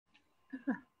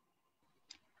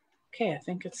Okay, I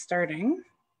think it's starting.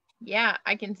 Yeah,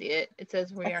 I can see it. It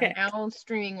says we are now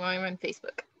streaming live on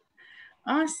Facebook.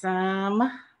 Awesome.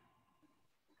 All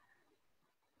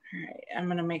right, I'm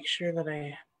going to make sure that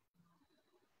I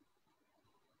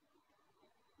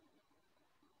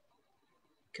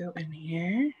go in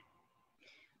here.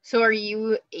 So are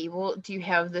you able, do you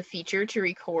have the feature to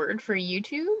record for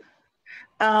YouTube?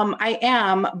 I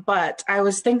am, but I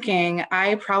was thinking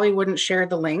I probably wouldn't share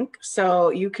the link. So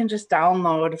you can just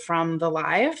download from the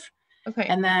live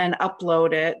and then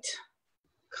upload it.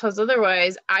 Because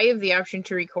otherwise I have the option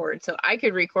to record. So I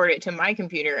could record it to my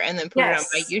computer and then put it on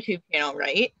my YouTube channel,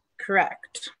 right?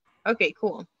 Correct. Okay,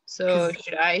 cool. So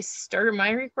should I start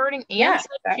my recording? And yeah,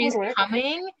 she's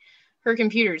coming. Her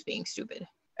computer's being stupid.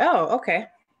 Oh, okay.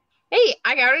 Hey,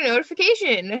 I got a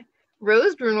notification.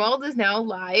 Rose Grunwald is now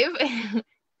live.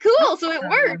 Cool, so it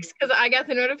works because I got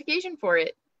the notification for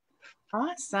it.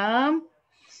 Awesome.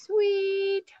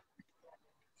 Sweet.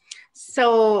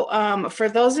 So for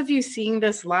those of you seeing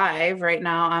this live right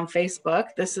now on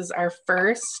Facebook, this is our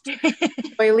first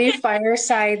Oily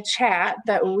Fireside chat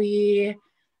that we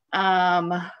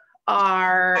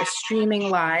are streaming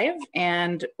live,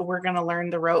 and we're going to learn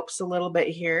the ropes a little bit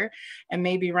here and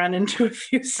maybe run into a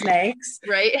few snakes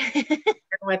right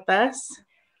with us.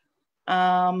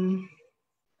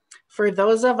 For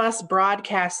those of us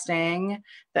broadcasting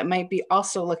that might be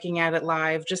also looking at it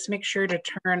live, just make sure to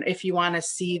turn, if you want to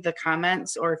see the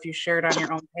comments or if you share it on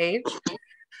your own page,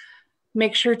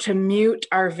 make sure to mute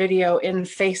our video in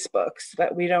Facebook so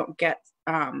that we don't get,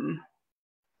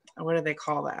 what do they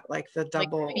call that? Like the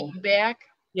double like feedback?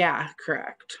 Yeah,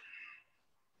 correct.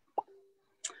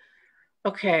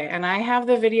 Okay, and I have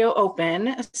the video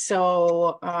open.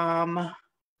 So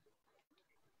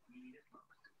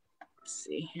let's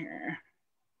see here.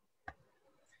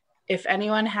 If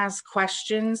anyone has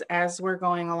questions as we're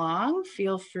going along,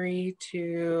 feel free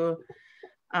to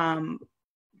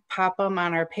pop them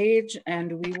on our page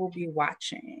and we will be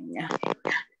watching.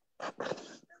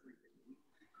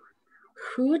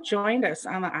 Who joined us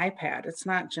on the iPad? It's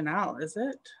not Janelle, is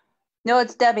it? No,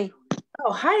 it's Debbie.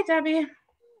 Oh, hi, Debbie.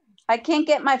 I can't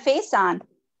get my face on.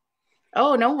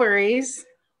 Oh, no worries.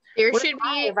 There should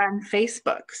be on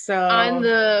Facebook. So on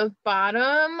the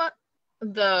bottom,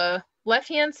 the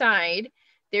left-hand side,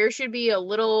 there should be a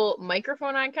little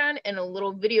microphone icon and a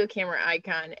little video camera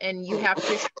icon, and you have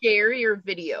to share your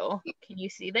video. Can you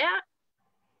see that?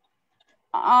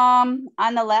 On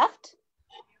the left?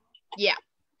 Yeah.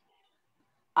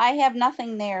 I have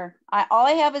nothing there. All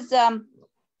I have is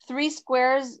 3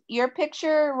 squares, your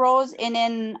picture, Rose, and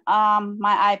in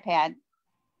my iPad.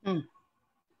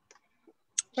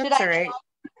 That's all right.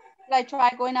 Should I try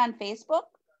going on Facebook?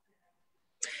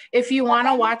 If you want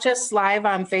to watch us live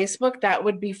on Facebook, that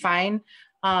would be fine.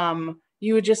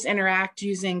 You would just interact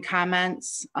using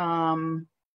comments,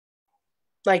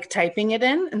 like typing it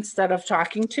in instead of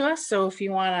talking to us. So if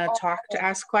you want to talk to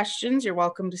ask questions, you're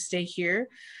welcome to stay here.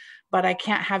 But I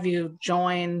can't have you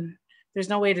join. There's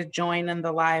no way to join in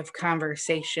the live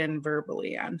conversation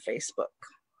verbally on Facebook.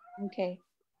 Okay.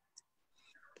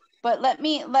 But let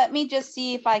me just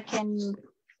see if I can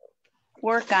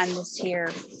work on this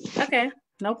here. Okay,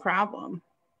 no problem.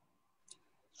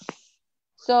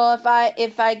 So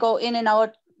if I go in and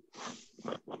out,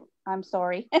 I'm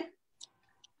sorry.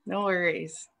 No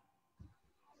worries.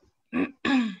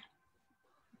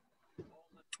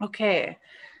 Okay,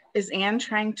 is Anne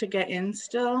trying to get in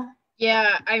still?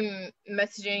 Yeah, I'm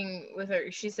messaging with her.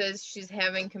 She says she's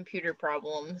having computer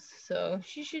problems, so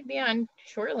she should be on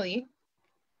shortly.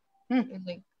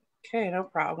 Okay, no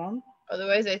problem.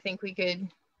 Otherwise, I think we could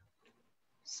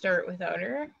start without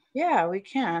her. Yeah, we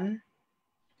can.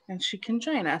 And she can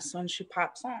join us when she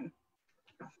pops on.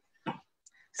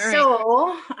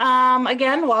 So,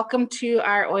 again, welcome to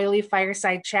our Oily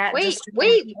Fireside chat. Wait.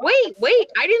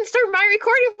 I didn't start my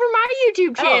recording for my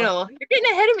YouTube channel. You're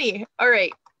getting ahead of me. All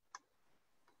right.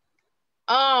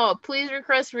 Oh, please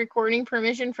request recording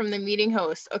permission from the meeting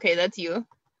host. Okay, that's you.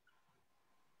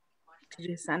 Did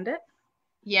you send it?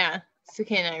 Yeah. So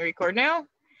can I record now?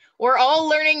 We're all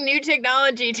learning new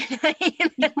technology tonight.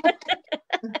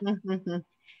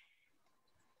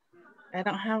 I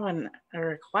don't have a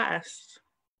request.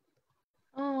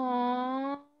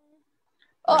 Aww.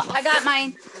 Oh, I got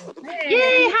mine. Hey.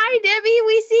 Yay! Hi, Debbie.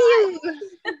 We see you.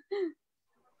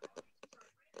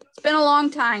 It's been a long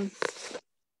time.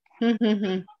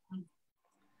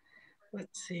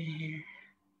 Let's see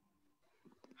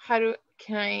here.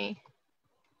 Can I?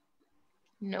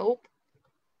 Nope.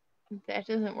 That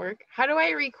doesn't work. How do I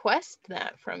request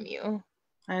that from you?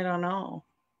 I don't know.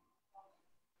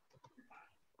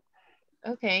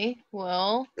 Okay,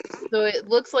 well, so it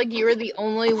looks like you're the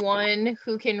only one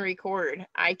who can record.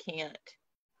 I can't.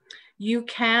 You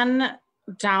can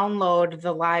download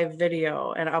the live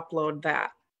video and upload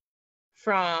that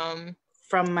From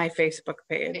my Facebook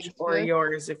page or Facebook?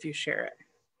 yours if you share it.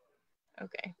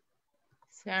 Okay,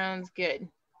 sounds good.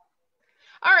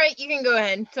 All right, you can go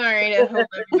ahead. Sorry to hold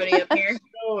everybody up here.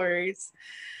 No worries.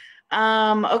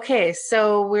 Okay,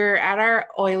 so we're at our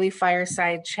Oily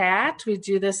Fireside chat. We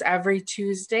do this every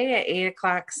Tuesday at 8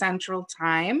 o'clock Central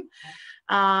Time.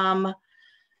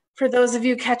 For those of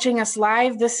you catching us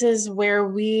live, this is where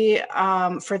we,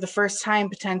 for the first time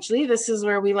potentially, this is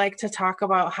where we like to talk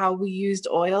about how we used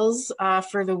oils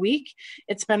for the week.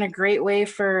 It's been a great way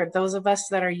for those of us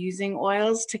that are using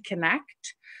oils to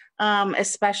connect,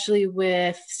 especially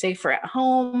with safer at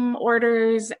home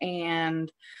orders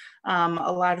and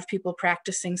a lot of people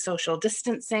practicing social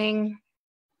distancing.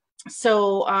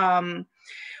 So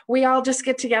we all just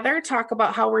get together, talk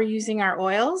about how we're using our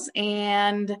oils,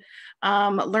 and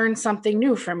learn something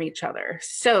new from each other.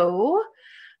 So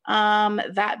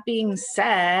that being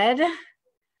said,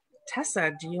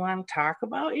 Tessa, do you want to talk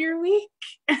about your week?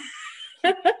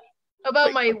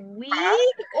 About my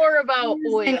week or about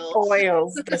oils?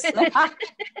 Oils.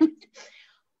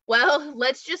 Well,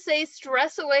 let's just say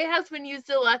Stress Away has been used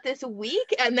a lot this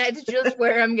week, and that's just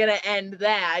where I'm going to end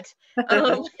that.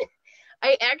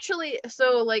 I actually,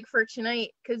 so like for tonight,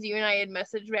 because you and I had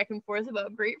messaged back and forth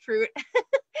about grapefruit,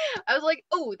 I was like,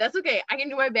 oh, that's okay. I can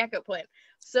do my backup plan.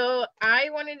 So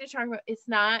I wanted to talk about, it's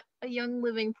not a Young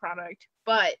Living product,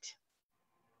 but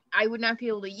I would not be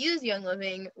able to use Young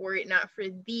Living were it not for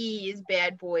these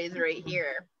bad boys right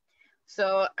here.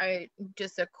 So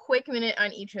just a quick minute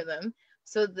on each of them.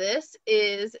 So this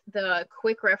is the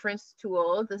quick reference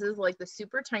tool. This is like the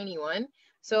super tiny one.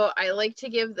 So I like to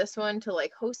give this one to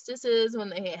like hostesses when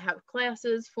they have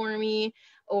classes for me,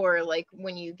 or like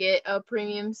when you get a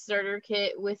premium starter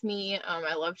kit with me.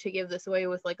 I love to give this away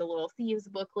with like a little thieves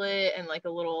booklet and like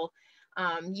a little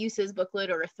uses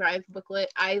booklet or a Thrive booklet.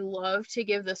 I love to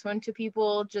give this one to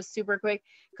people just super quick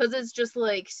because it's just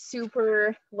like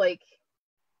super like,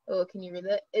 oh, can you read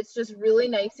that? It's just really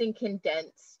nice and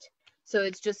condensed. So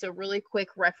it's just a really quick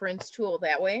reference tool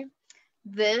that way.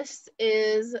 This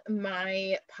is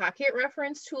my pocket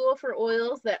reference tool for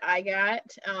oils that I got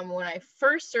when I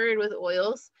first started with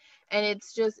oils. And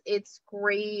it's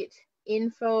great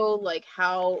info, like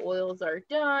how oils are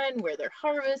done, where they're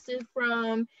harvested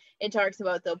from. It talks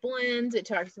about the blends, it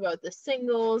talks about the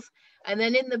singles. And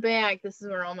then in the back, this is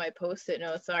where all my Post-it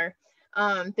notes are.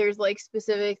 There's like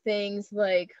specific things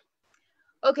like,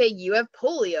 okay, you have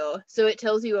polio. So it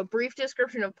tells you a brief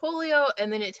description of polio,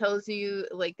 and then it tells you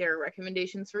like there are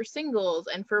recommendations for singles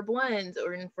and for blends,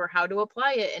 or for how to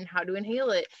apply it and how to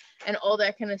inhale it and all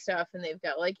that kind of stuff. And they've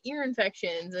got like ear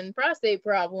infections and prostate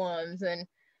problems and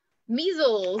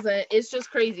measles, and it's just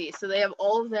crazy. So they have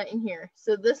all of that in here.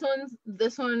 So this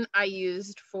one I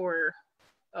used for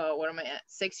what am I at,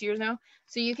 6 years now.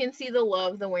 So you can see the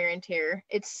love, the wear and tear.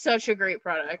 It's such a great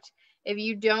product. If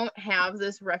you don't have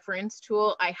this reference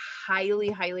tool, I highly,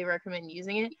 highly recommend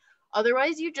using it.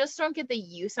 Otherwise, you just don't get the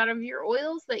use out of your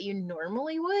oils that you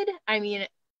normally would. I mean,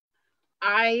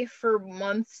 I, for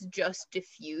months, just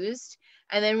diffused.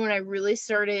 And then when I really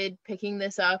started picking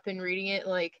this up and reading it,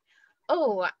 like,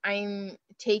 oh, I'm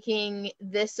taking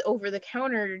this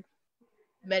over-the-counter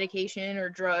medication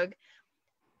or drug.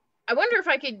 I wonder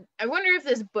if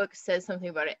this book says something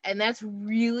about it. And that's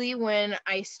really when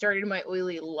I started my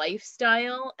oily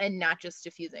lifestyle and not just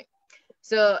diffusing.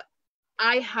 So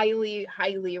I highly,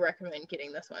 highly recommend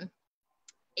getting this one.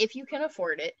 If you can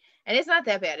afford it, and it's not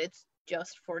that bad, it's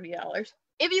just $40.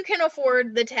 If you can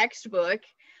afford the textbook,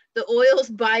 the Oils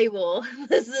Bible,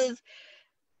 this is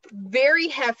very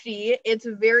hefty. It's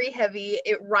very heavy.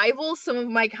 It rivals some of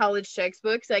my college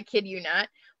textbooks, I kid you not.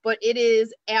 But it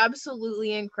is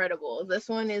absolutely incredible. This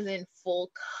one is in full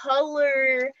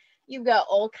color. You've got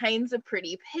all kinds of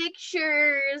pretty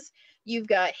pictures. You've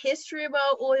got history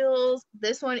about oils.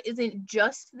 This one isn't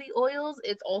just the oils,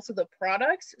 it's also the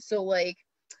products. So like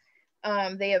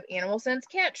they have Animal Sense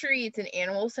cat treats and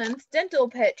Animal Sense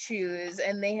dental pet chews,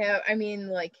 and they have, I mean,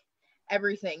 like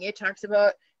everything. It talks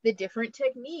about the different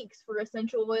techniques for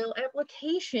essential oil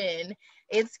application.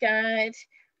 It's got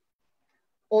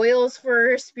oils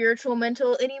for spiritual,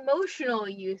 mental, and emotional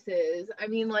uses. I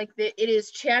mean, like it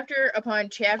is chapter upon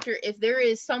chapter. If there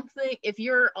is something, if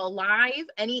you're alive,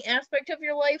 any aspect of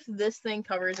your life, this thing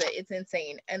covers it. It's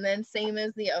insane. And then same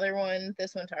as the other one,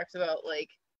 this one talks about like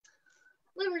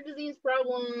liver disease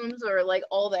problems or like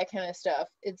all that kind of stuff.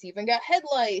 It's even got head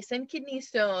lice and kidney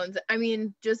stones. I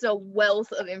mean, just a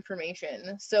wealth of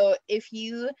information. So if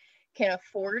you can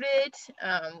afford it,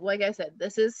 like I said,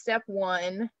 this is step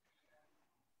one.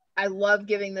 I love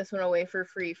giving this one away for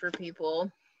free for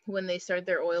people when they start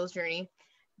their oils journey.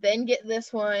 Then get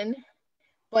this one.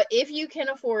 But if you can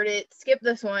afford it, skip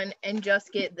this one and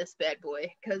just get this bad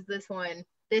boy, because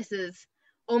this is,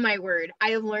 oh my word, I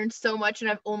have learned so much, and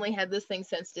I've only had this thing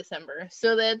since December.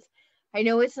 So I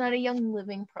know it's not a Young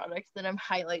Living product that I'm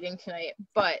highlighting tonight,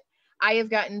 but I have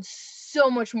gotten so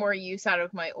much more use out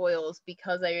of my oils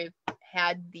because I've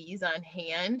had these on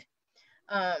hand.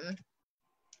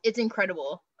 It's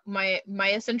incredible. My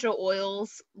essential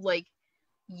oils like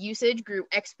usage grew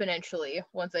exponentially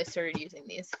once I started using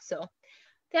these. So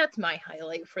that's my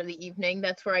highlight for the evening.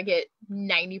 That's where I get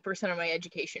 90% of my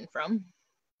education from.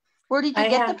 Where did you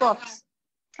get the books?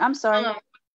 I'm sorry.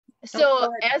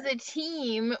 So as a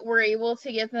team, we're able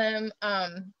to get them.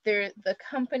 The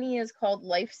company is called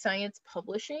Life Science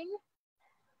Publishing.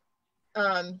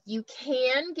 You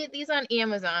can get these on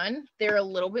Amazon. They're a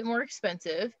little bit more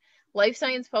expensive. Life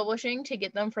Science Publishing, to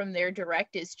get them from there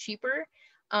direct, is cheaper.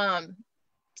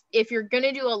 If you're going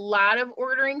to do a lot of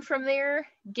ordering from there,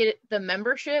 get the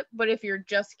membership. But if you're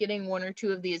just getting one or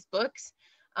two of these books,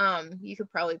 you could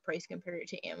probably price compare it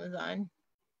to Amazon.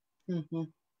 Mm-hmm.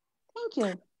 Thank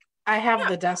you. I have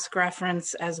the desk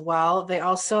reference as well. They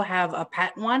also have a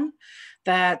pet one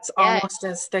that's almost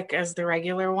as thick as the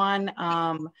regular one.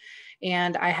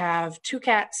 And I have 2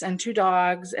 cats and 2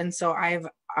 dogs. And so I've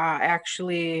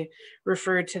actually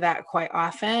referred to that quite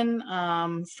often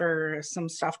for some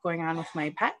stuff going on with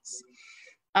my pets.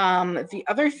 The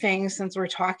other thing, since we're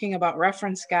talking about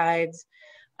reference guides,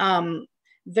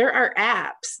 there are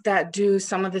apps that do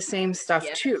some of the same stuff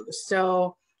too.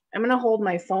 So I'm going to hold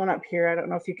my phone up here. I don't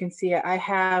know if you can see it. I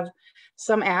have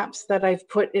some apps that I've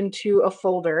put into a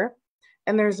folder,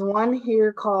 and there's one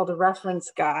here called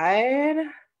Reference Guide.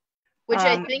 Which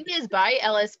I think is by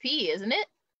LSP, isn't it?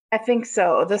 I think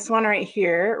so. This one right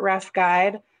here, Ref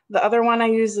Guide. The other one I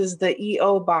use is the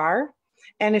EO Bar.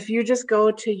 And if you just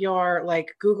go to your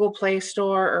like Google Play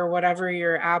Store or whatever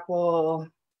your Apple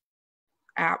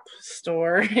app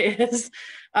store is,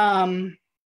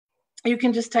 you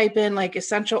can just type in like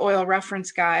essential oil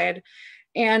reference guide.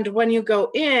 And when you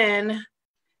go in,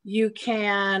 you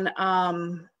can,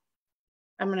 I'm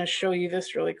going to show you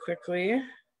this really quickly.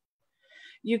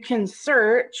 You can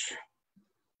search.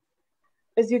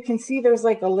 As you can see, there's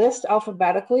like a list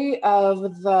alphabetically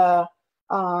of the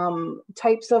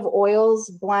types of oils,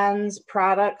 blends,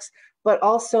 products, but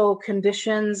also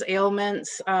conditions,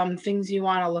 ailments, things you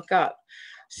want to look up.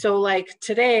 So like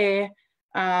today,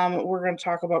 we're going to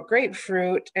talk about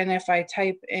grapefruit. And if I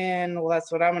type in, well,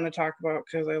 that's what I'm going to talk about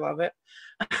because I love it.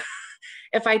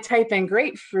 If I type in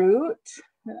grapefruit,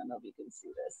 I don't know if you can see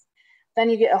this, then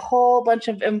you get a whole bunch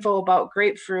of info about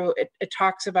grapefruit. It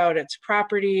talks about its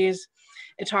properties.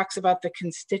 It talks about the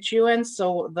constituents,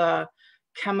 so the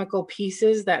chemical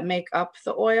pieces that make up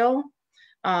the oil.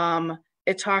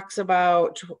 It talks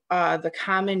about the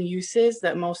common uses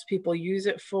that most people use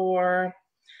it for,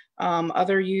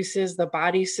 other uses, the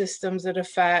body systems it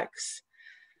affects,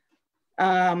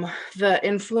 the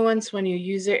influence when you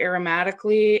use it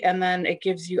aromatically, and then it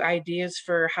gives you ideas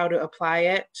for how to apply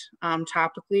it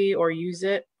topically or use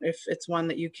it if it's one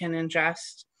that you can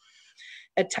ingest.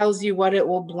 It tells you what it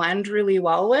will blend really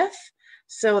well with.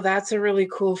 So that's a really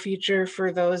cool feature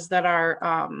for those that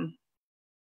are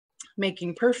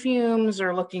making perfumes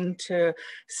or looking to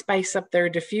spice up their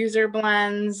diffuser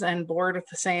blends and bored with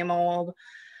the same old.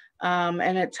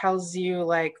 And it tells you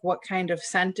like what kind of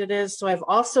scent it is. So I've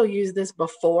also used this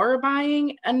before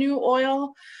buying a new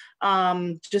oil,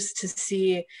 just to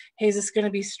see, hey, is this going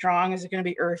to be strong? Is it going to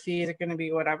be earthy? Is it going to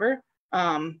be whatever?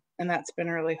 And that's been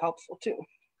really helpful too.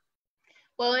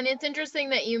 Well, and it's interesting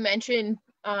that you mentioned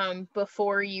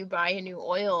before you buy a new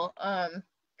oil,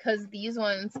 because these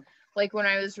ones, like when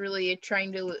I was really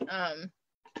trying to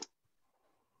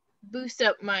boost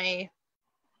up my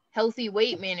healthy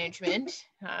weight management,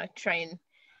 try and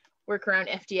work around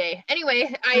FDA.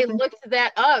 Anyway, I looked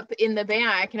that up in the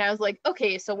back and I was like,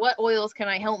 okay, so what oils can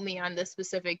I help me on this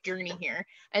specific journey here?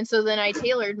 And so then I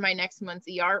tailored my next month's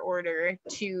ER order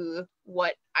to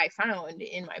what I found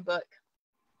in my book.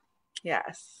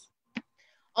 Yes.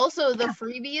 Also, the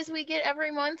freebies we get every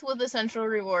month with Essential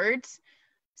Rewards,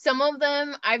 some of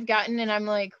them I've gotten and I'm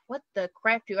like, what the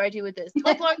crap do I do with this?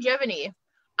 Like longevity.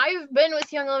 I've been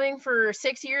with Young Living for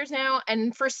 6 years now,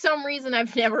 and for some reason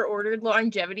I've never ordered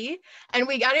longevity, and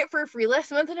we got it for free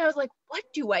last month, and I was like, what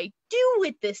do I do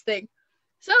with this thing?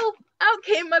 So out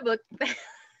came my book.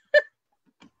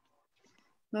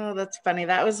 Oh, that's funny.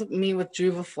 That was me with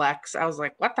Juvaflex. I was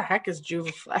like, what the heck is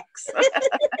Juvaflex?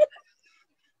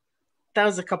 That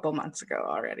was a couple months ago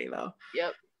already, though.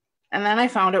 Yep. And then I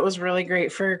found it was really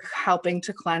great for helping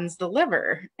to cleanse the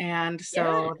liver. And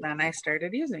so then I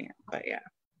started using it. But yeah.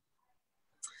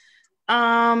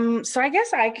 So I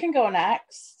guess I can go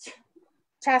next.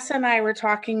 Tessa and I were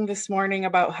talking this morning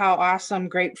about how awesome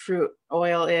grapefruit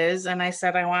oil is. And I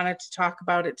said I wanted to talk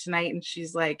about it tonight. And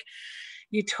she's like,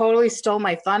 you totally stole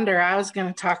my thunder. I was going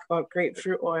to talk about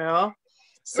grapefruit oil.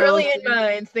 So Brilliant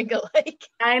minds think alike.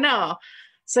 I know.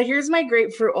 So here's my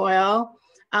grapefruit oil.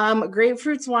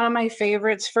 Grapefruit's one of my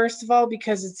favorites, first of all,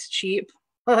 because it's cheap.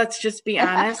 Let's just be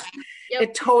honest. Yep.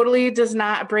 It totally does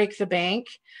not break the bank.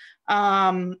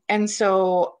 And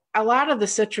so a lot of the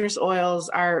citrus oils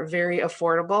are very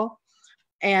affordable.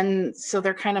 And so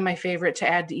they're kind of my favorite to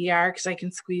add to ER because I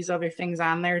can squeeze other things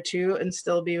on there too and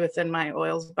still be within my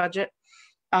oils budget.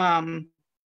 The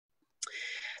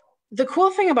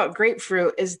cool thing about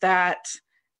grapefruit is that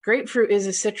grapefruit is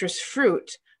a citrus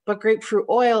fruit, but grapefruit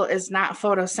oil is not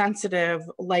photosensitive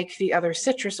like the other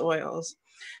citrus oils.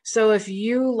 So if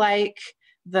you like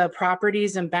the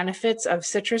properties and benefits of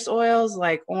citrus oils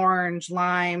like orange,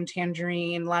 lime,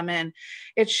 tangerine, lemon,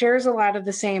 it shares a lot of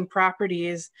the same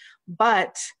properties,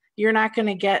 but you're not going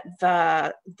to get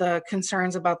the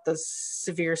concerns about the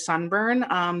severe sunburn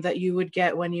that you would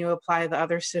get when you apply the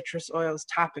other citrus oils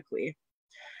topically.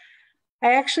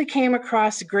 I actually came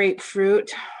across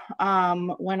grapefruit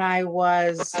when I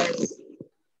was,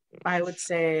 I would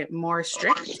say, more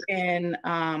strict in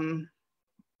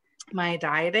my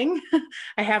dieting.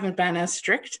 I haven't been as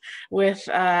strict with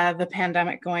the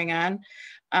pandemic going on.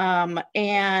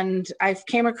 And I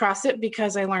came across it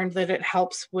because I learned that it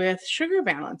helps with sugar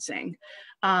balancing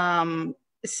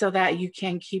so that you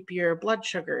can keep your blood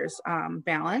sugars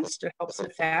balanced. It helps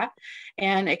with that.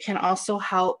 And it can also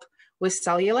help with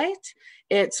cellulite.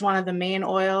 It's one of the main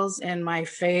oils in my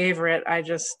favorite, I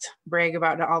just brag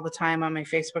about it all the time on my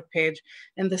Facebook page,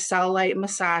 in the cellulite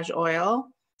massage oil.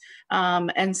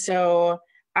 And so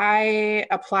I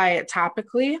apply it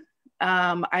topically.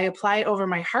 I apply it over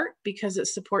my heart because it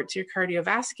supports your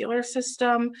cardiovascular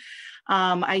system.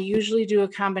 I usually do a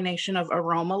combination of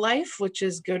Aroma Life, which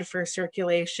is good for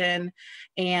circulation,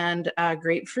 and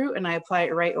grapefruit, and I apply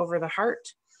it right over the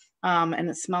heart. And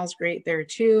it smells great there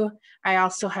too. I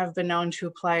also have been known to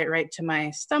apply it right to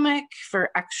my stomach for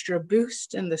extra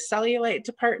boost in the cellulite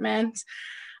department.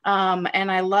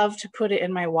 And I love to put it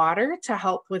in my water to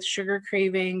help with sugar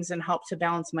cravings and help to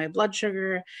balance my blood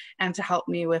sugar and to help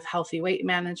me with healthy weight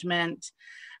management.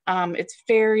 It's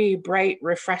very bright,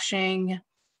 refreshing,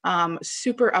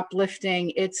 super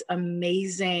uplifting. It's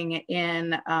amazing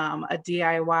in a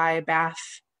DIY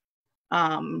bath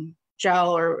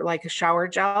gel or like a shower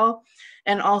gel,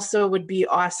 and also would be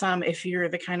awesome if you're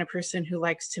the kind of person who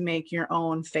likes to make your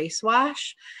own face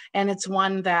wash. And it's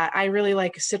one that I really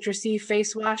like, a citrusy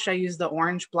face wash. I use the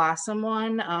Orange Blossom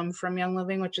one from Young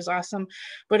Living, which is awesome.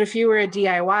 But if you were a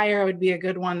DIYer, it would be a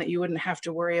good one that you wouldn't have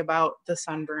to worry about the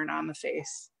sunburn on the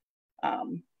face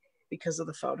because of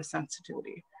the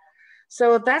photosensitivity.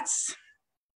 So that's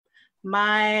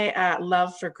my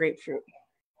love for grapefruit.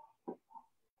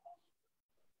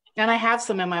 And I have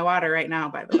some in my water right now,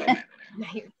 by the way.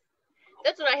 Nice.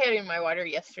 That's what I had in my water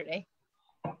yesterday.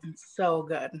 It's so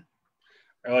good.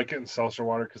 I like it in seltzer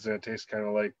water because it tastes kind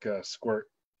of like Squirt.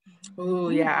 Ooh,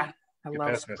 yeah. I Get love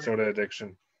past my soda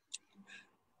addiction.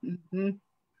 Mm-hmm.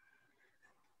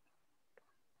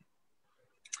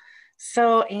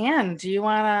 So, Anne, do you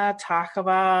want to talk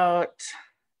about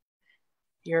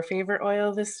your favorite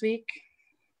oil this week?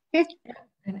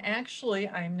 And actually,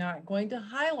 I'm not going to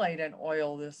highlight an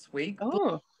oil this week. Oh.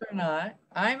 Believe it or not,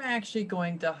 I'm actually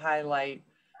going to highlight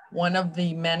one of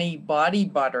the many body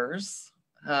butters,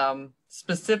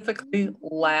 specifically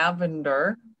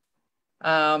lavender.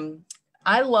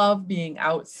 I love being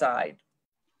outside.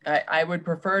 I would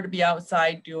prefer to be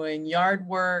outside doing yard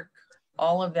work,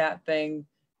 all of that thing,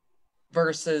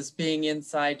 versus being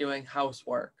inside doing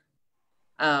housework.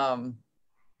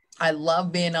 I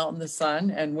love being out in the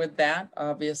sun, and with that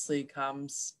obviously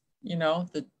comes, you know,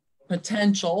 the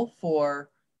potential for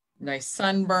nice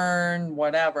sunburn,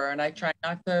 whatever. And I try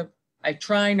not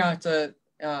to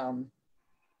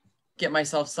get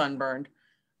myself sunburned.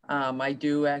 I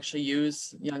do actually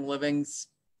use Young Living's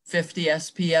 50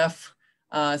 SPF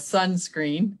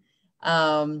sunscreen,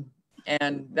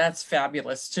 and that's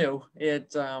fabulous too.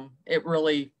 It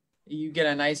really, you get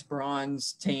a nice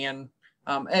bronze tan.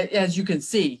 As you can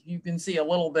see a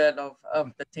little bit of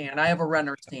the tan. I have a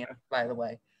runner's tan, by the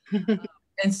way.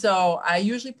 And so I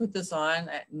usually put this on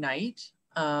at night,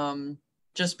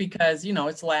 just because, you know,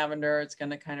 it's lavender, it's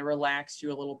going to kind of relax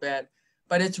you a little bit,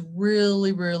 but it's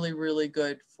really, really, really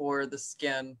good for the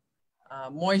skin,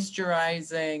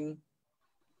 moisturizing.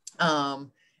 And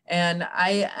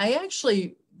I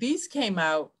actually, these came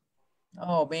out,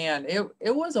 oh man,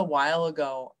 it was a while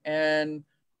ago, and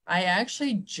I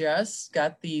actually just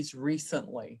got these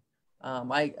recently.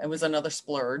 It was another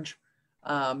splurge,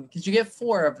 because you get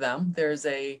 4 of them. There's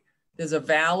a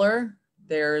Valor,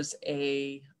 there's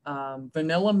a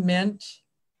vanilla mint,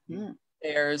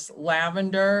 there's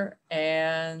lavender,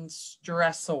 and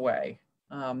stress away,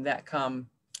 that come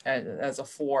as a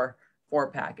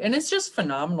 4-pack, and it's just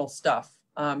phenomenal stuff.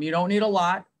 You don't need a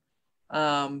lot,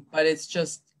 but it's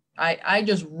just, I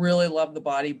just really love the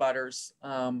body butters,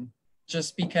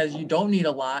 just because you don't need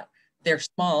a lot. They're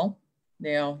small,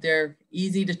 you know, they're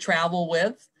easy to travel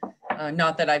with.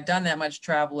 Not that I've done that much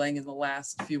traveling in the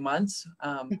last few months,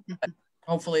 but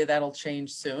hopefully that'll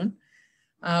change soon.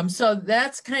 So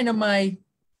that's kind of my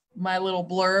little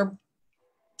blurb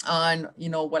on, you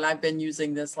know, what I've been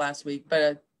using this last week.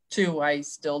 But too, I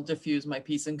still diffuse my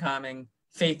peace and calming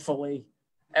faithfully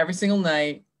every single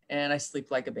night, and I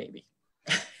sleep like a baby.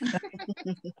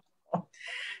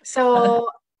 So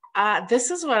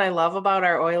this is what I love about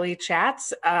our oily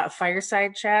chats,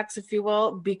 fireside chats, if you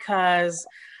will, because,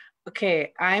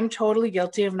 okay, I'm totally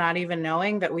guilty of not even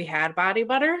knowing that we had body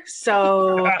butter.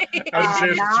 So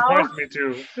surprised me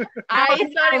too. I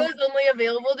thought it was only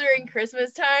available during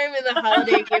Christmas time in the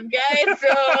holiday gift guide.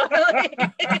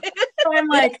 So I'm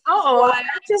like, oh, I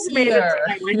just made it.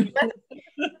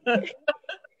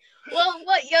 Well,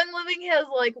 what Young Living has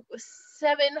like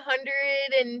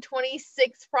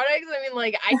 726 products. I mean,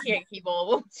 like, I can't keep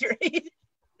all of them straight.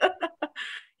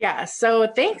 Yeah, so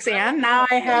thanks, Anne. Now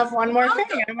I have one more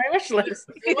thing on my wish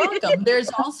list. You're welcome. There's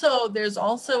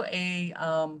also a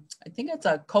I think it's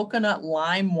a coconut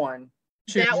lime one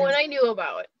too. That one I knew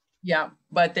about. Yeah,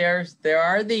 but there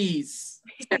are these.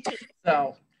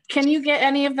 So can you get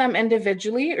any of them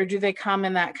individually, or do they come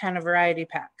in that kind of variety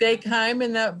pack? They come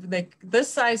in that, this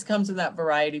size comes in that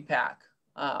variety pack.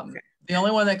 Okay. The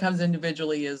only one that comes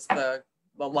individually is the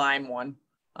lime one,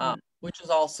 which is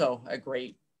also a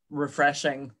great,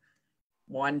 refreshing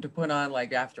one to put on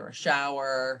like after a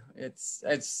shower. It's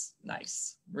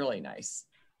nice, really nice.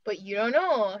 But you don't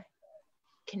know.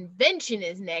 Convention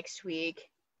is next week.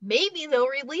 Maybe they'll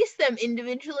release them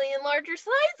individually in larger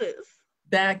sizes.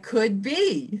 That could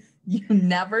be. You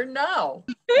never know.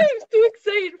 I'm so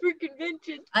excited for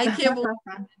convention. I can't believe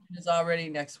convention is already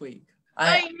next week.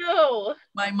 I know.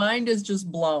 My mind is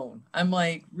just blown. I'm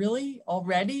like, really?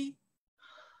 Already?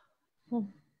 So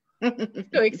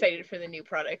excited for the new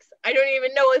products. I don't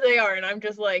even know what they are, and I'm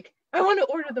just like, I want to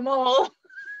order them all.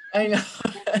 I know.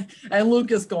 And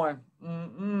Luke is going,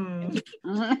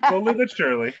 Slowly but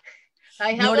surely.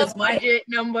 I have a budget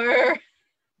number.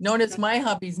 Notice my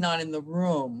hubby's not in the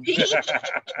room.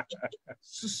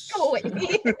 Go away.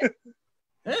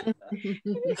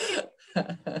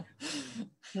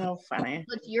 So funny.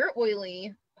 What's your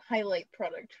oily highlight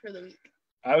product for the week?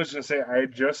 I was going to say, I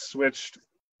just switched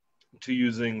to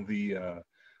using the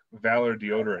Valor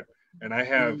deodorant. And I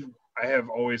have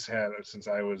always had, since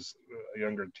I was a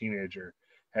younger teenager,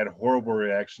 had horrible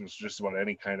reactions to just about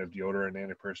any kind of deodorant,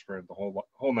 antiperspirant, the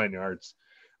whole 9 yards.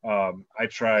 I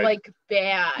tried, like,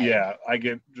 bad. Yeah, I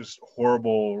get just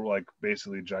horrible, like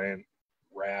basically giant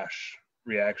rash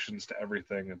reactions to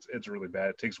everything. It's really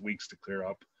bad. It takes weeks to clear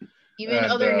up. Even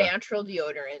other natural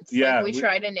deodorants. Yeah, like we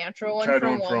tried a natural one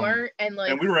from Walmart, and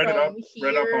we read up on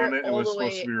it. It was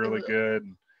supposed to be really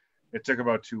good. It took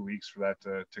about 2 weeks for that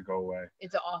to go away.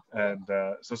 It's awful. And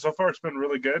so far it's been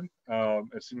really good.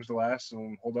 It seems to last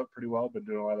and hold up pretty well. Been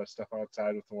doing a lot of stuff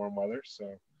outside with the warm weather,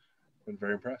 so been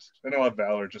very impressed. And I love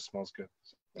Valor. It just smells good.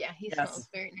 Yeah, he smells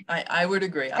very nice. I would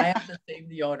agree. I have the same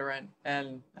deodorant,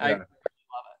 and I love it.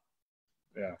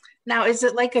 Yeah. Now, is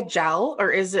it like a gel,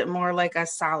 or is it more like a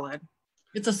solid?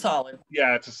 It's a solid.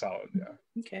 Yeah, it's a solid. Yeah.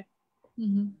 Okay.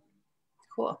 Mm-hmm.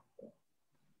 Cool.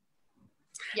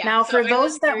 Yeah, now, so for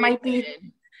those that might be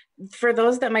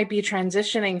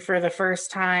transitioning for the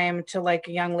first time to like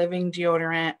a Young Living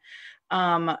deodorant,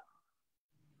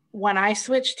 when I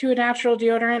switched to a natural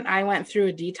deodorant, I went through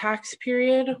a detox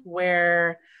period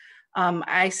where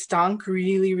I stunk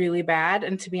really, really bad.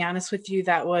 And to be honest with you,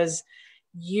 that was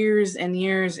years and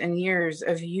years and years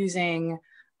of using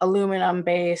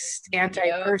aluminum-based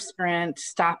antiperspirant,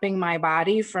 stopping my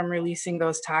body from releasing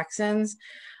those toxins.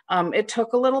 It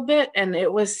took a little bit and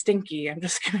it was stinky. I'm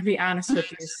just going to be honest with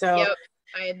you. So yep,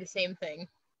 I had the same thing.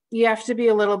 you have to be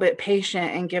a little bit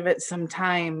patient and give it some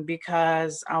time,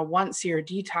 because once you're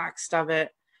detoxed of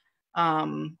it,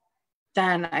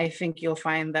 then I think you'll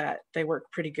find that they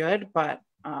work pretty good. But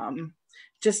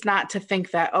just not to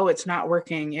think that, oh, it's not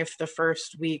working if the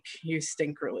first week you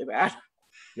stink really bad.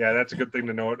 Yeah, that's a good thing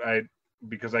to note.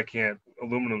 Because I can't,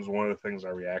 aluminum is one of the things I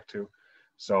react to.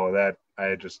 So that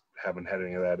I just haven't had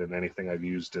any of that in anything I've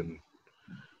used in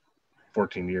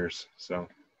 14 years. So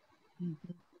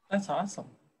That's awesome.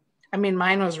 I mean,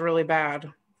 mine was really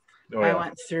bad. oh, yeah. I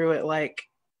went through it like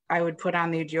I would put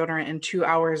on the deodorant and 2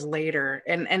 hours later.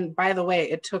 And by the way,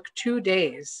 it took 2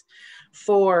 days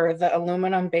for the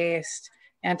aluminum based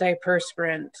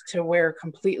antiperspirant to wear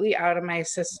completely out of my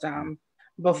system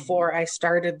before I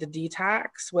started the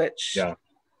detox, which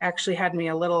actually had me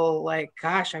a little like,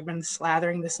 gosh, I've been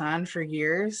slathering this on for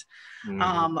years.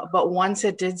 But once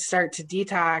it did start to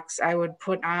detox, I would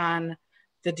put on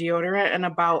the deodorant, and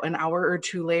about an hour or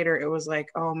 2 later, it was like,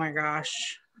 oh my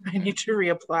gosh, I need to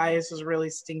reapply. This is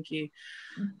really stinky.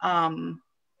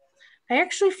 I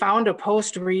actually found a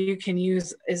post where you can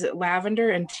use, is it lavender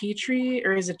and tea tree,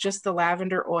 or is it just the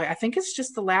lavender oil? I think it's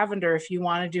just the lavender. If you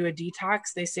want to do a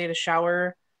detox, they say to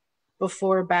shower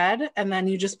before bed, and then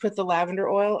you just put the lavender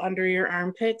oil under your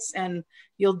armpits and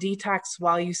you'll detox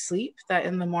while you sleep, that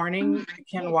in the morning you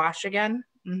can wash again.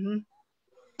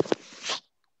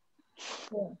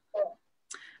 Cool.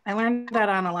 I learned that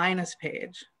on Alina's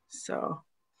page. So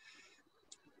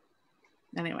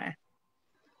anyway.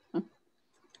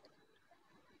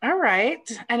 All right.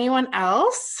 Anyone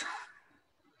else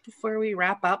before we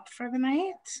wrap up for the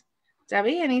night?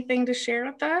 Debbie, anything to share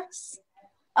with us?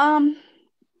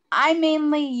 I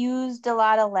mainly used a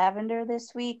lot of lavender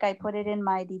this week. I put it in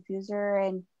my diffuser,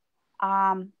 and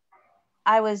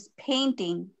I was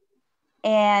painting,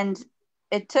 and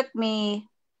it took me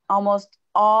almost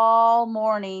all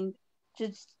morning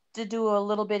just to do a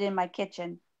little bit in my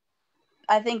kitchen.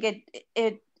 I think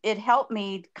it helped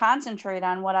me concentrate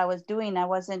on what I was doing. I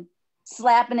wasn't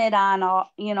slapping it on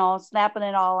all, slapping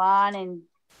it all on and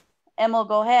Emma,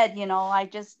 go ahead,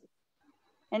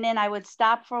 and then I would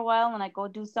stop for a while and I'd go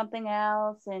do something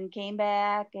else and came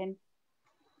back, and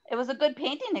it was a good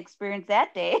painting experience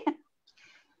that day.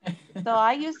 So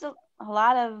I used a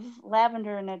lot of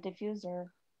lavender in a diffuser.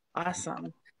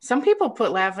 Awesome. Some people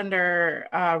put lavender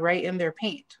right in their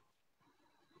paint.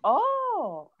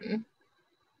 Oh,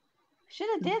 should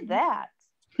have did that.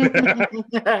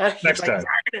 Next time.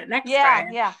 Next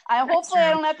time. Yeah. Hopefully I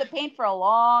don't have to paint for a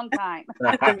long time.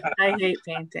 I hate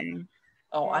painting.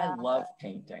 Oh, yeah. I love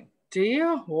painting. Do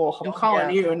you? Well, I'm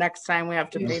calling you next time we have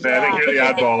to paint. You're the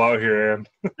oddball out here, Ann.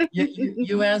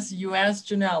 You ask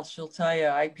Janelle, she'll tell you.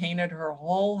 I painted her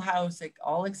whole house,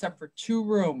 all except for 2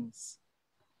 rooms,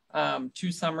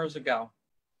 2 summers ago.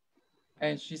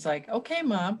 And she's like, "Okay,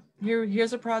 Mom,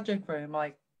 here's a project for you." I'm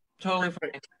like, "Totally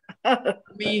fine."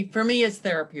 For me, it's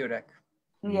therapeutic.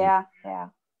 Yeah.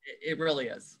 It really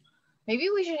is. Maybe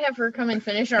we should have her come and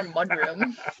finish our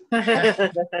mudroom.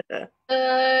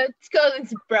 It's causing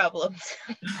some problems.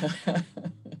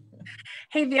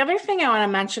 Hey, the other thing I want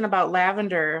to mention about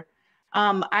lavender,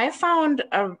 I found,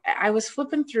 I was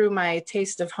flipping through my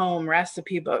Taste of Home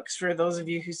recipe books for those of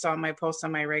you who saw my post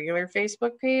on my regular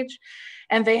Facebook page,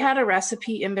 and they had a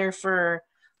recipe in there for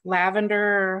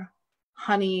lavender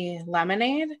honey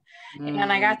lemonade.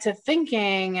 And I got to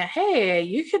thinking, hey,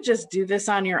 you could just do this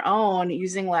on your own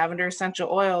using lavender essential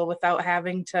oil without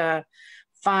having to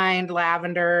find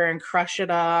lavender and crush it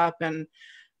up and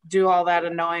do all that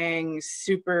annoying,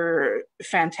 super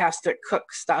fantastic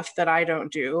cook stuff that I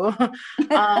don't do.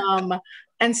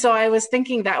 And so I was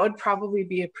thinking that would probably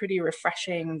be a pretty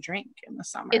refreshing drink in the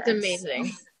summer. It's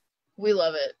amazing. We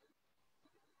love it.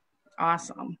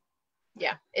 Awesome.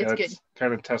 Yeah, it's good.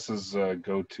 Kind of Tessa's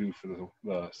go-to for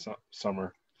the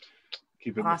summer.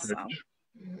 Keep it in the fridge.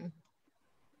 Mm-hmm.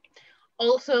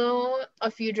 Also,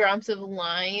 a few drops of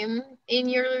lime in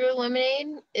your lemonade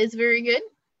is very good.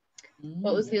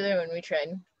 What was the other one we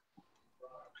tried?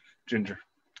 Ginger.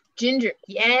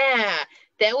 Yeah,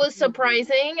 that was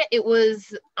surprising. It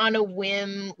was on a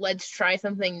whim. Let's try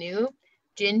something new.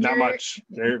 Ginger. Not much.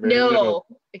 Very no, little.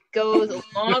 It goes a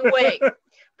long way.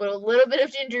 But a little bit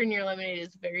of ginger in your lemonade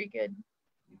is very good.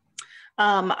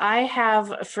 I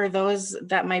have, for those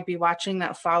that might be watching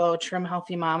that follow Trim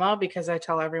Healthy Mama, because I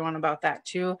tell everyone about that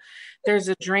too, there's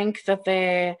a drink that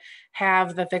they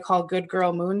have that they call Good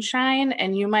Girl Moonshine,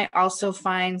 and you might also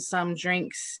find some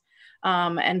drinks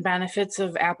and benefits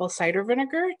of apple cider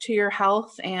vinegar to your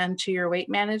health and to your weight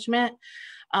management.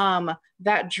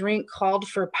 that drink called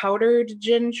for powdered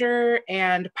ginger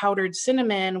and powdered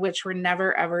cinnamon, which were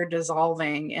never ever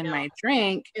dissolving in my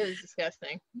drink. It was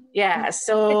disgusting. Yeah,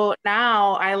 so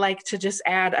now I like to just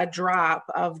add a drop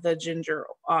of the ginger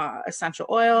essential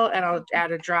oil, and I'll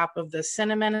add a drop of the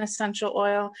cinnamon essential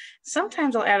oil.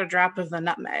 Sometimes I'll add a drop of the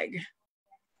nutmeg.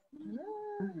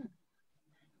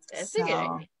 That's a good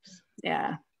idea.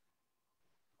 Yeah.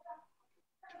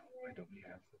 Why don't we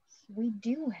have this? We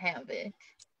do have it.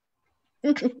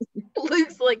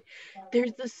 Looks like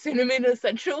there's the cinnamon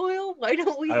essential oil. Why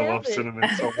don't we have it? I love cinnamon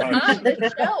so much. On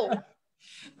the shelf.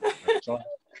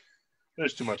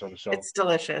 There's too much on the shelf. It's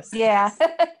delicious. Yeah.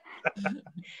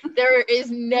 There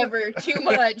is never too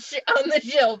much on the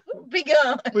shelf. Be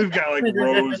gone. We've got like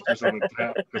rows just on the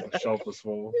tap because the shelf is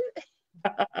full.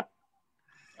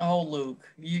 Oh, Luke,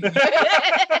 you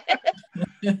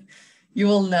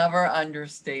will never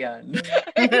understand.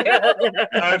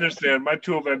 I understand. My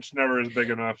tool bench never is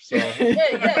big enough. So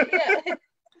Yeah.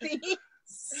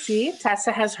 See,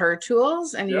 Tessa has her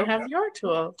tools and you Yep. have your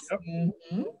tools. Yep.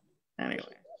 Mhm.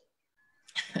 Anyway.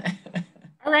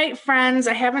 All right, friends,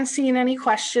 I haven't seen any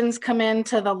questions come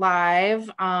into the live.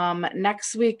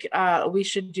 Next week, we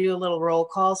should do a little roll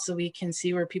call so we can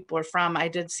see where people are from. I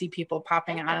did see people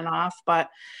popping on and off, but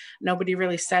nobody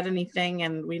really said anything,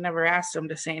 and we never asked them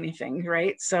to say anything,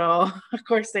 right? So, of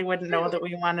course, they wouldn't know that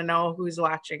we want to know who's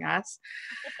watching us.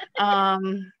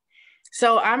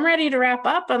 So I'm ready to wrap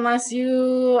up. Unless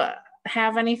you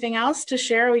have anything else to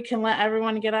share, we can let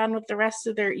everyone get on with the rest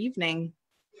of their evening.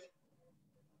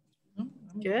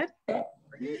 Good.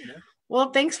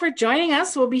 Well, thanks for joining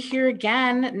us. We'll be here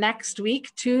again next week,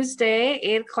 Tuesday,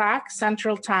 8 o'clock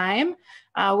Central Time.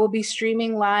 We'll be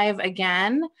streaming live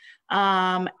again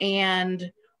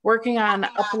and working on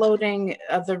uploading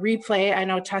the replay. I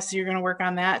know, Tessa, you're going to work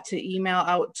on that to email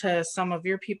out to some of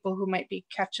your people who might be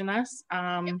catching us.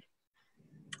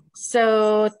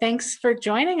 So thanks for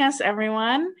joining us,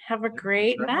 everyone. Have a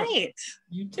great night.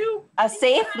 You too. A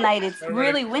safe night. It's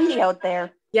really windy out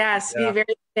there. Yes, be Yeah.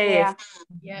 very safe.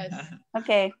 Yeah. Yes.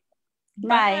 Okay.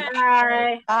 Night.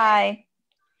 Bye. Bye.